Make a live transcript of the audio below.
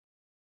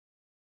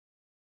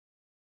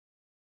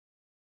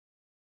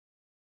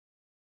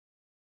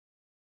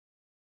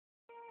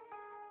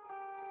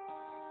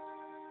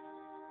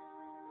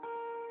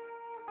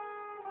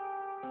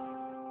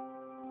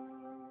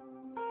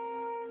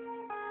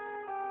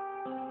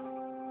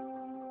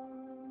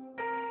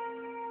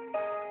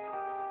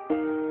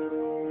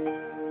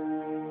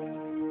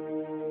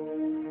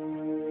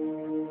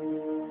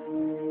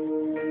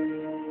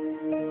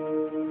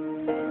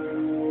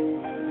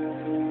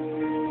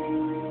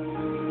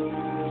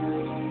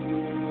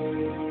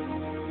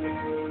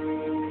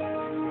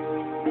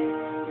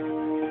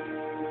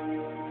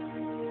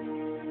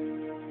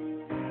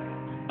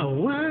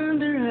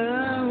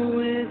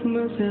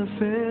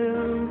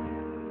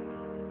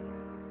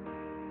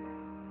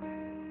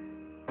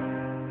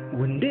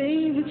When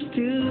David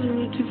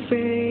stood to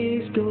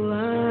face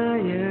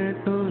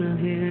Goliath on a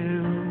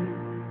hill,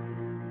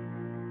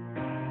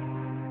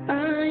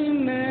 I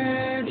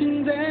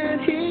imagine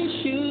that he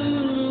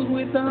shook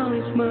with all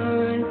his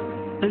might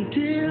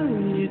until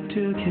you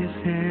took his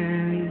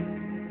hand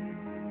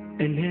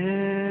and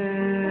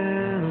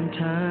held him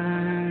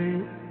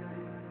tight.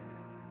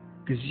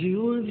 'Cause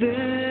you were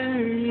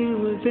there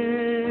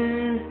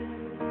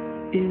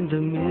in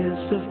the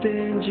midst of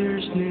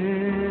danger's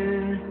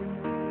near.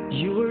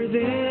 You were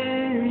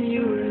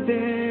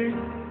there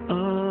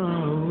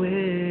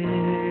always.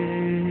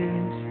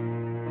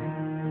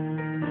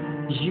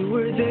 You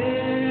were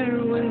there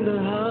when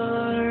the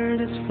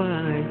hardest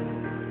fight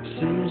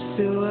seems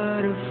so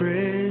out of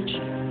reach.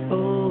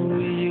 Oh,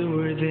 you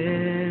were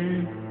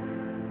there.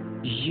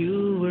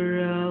 You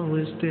were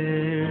always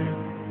there.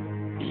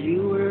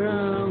 You were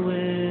always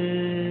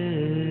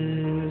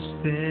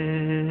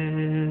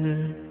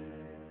there.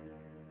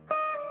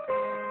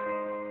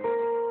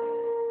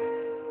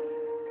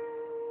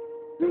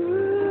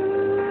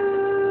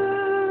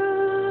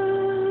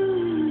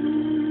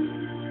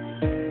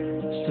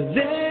 So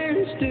there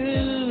he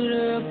stood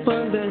up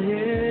on the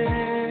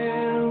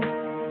hill,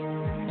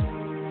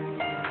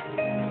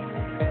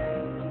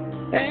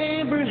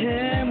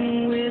 Abraham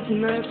with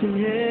knives in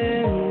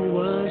hand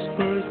was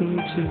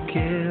poisoned to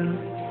kill.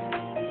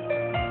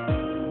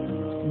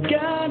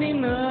 God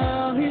in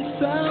all his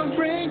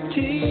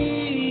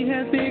sovereignty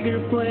had bigger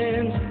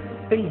plans,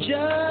 and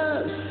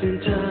just in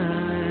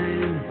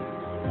time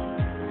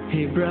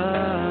he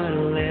brought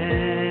a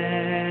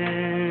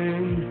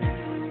land.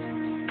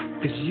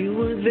 'Cause you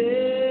were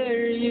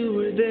there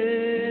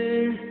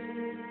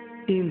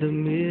in the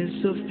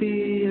midst of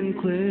the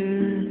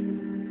unclear.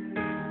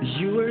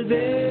 You were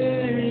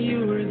there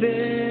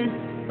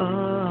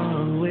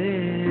always.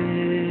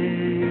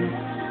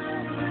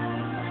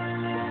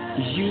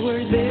 You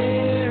were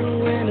there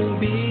when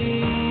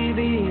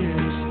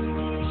obedience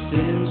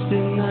seems to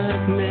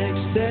not make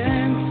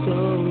sense. So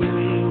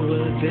you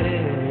were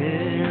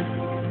there.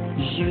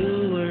 You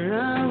were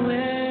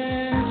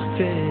always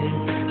there.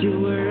 You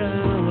were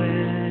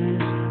always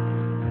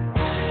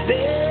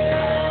there.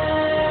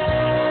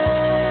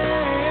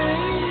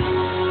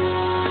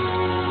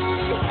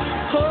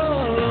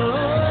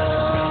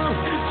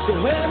 So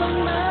heaven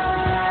I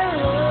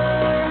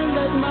learned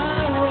that my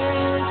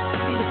ways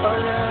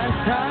are as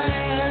high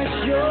as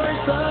your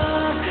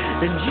sun,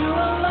 and you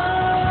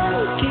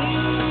alone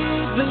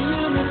keep the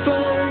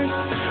universe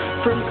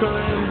from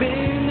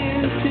crumbling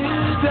into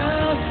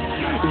dust.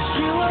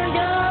 You are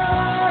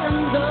God,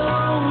 and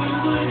though we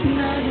would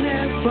not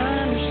have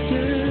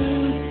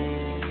understood,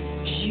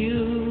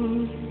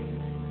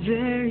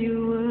 there you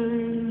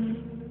were,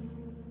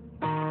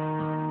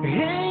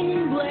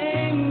 hanging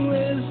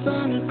blameless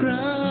on the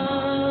cross.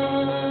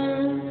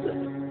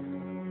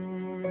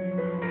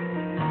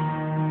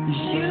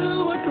 You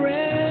would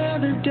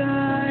rather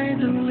die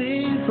than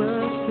leave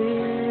us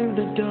in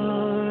the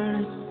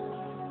dark.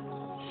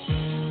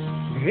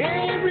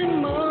 Every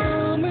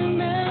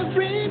moment,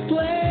 every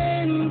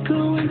plain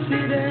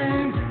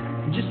coincidence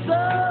just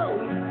so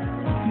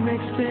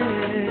makes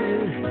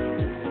sense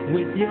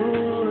with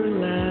your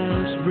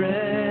last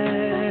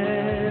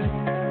breath.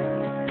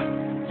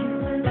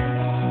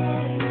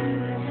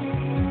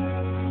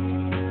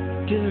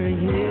 During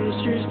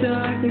history's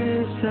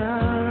darkness,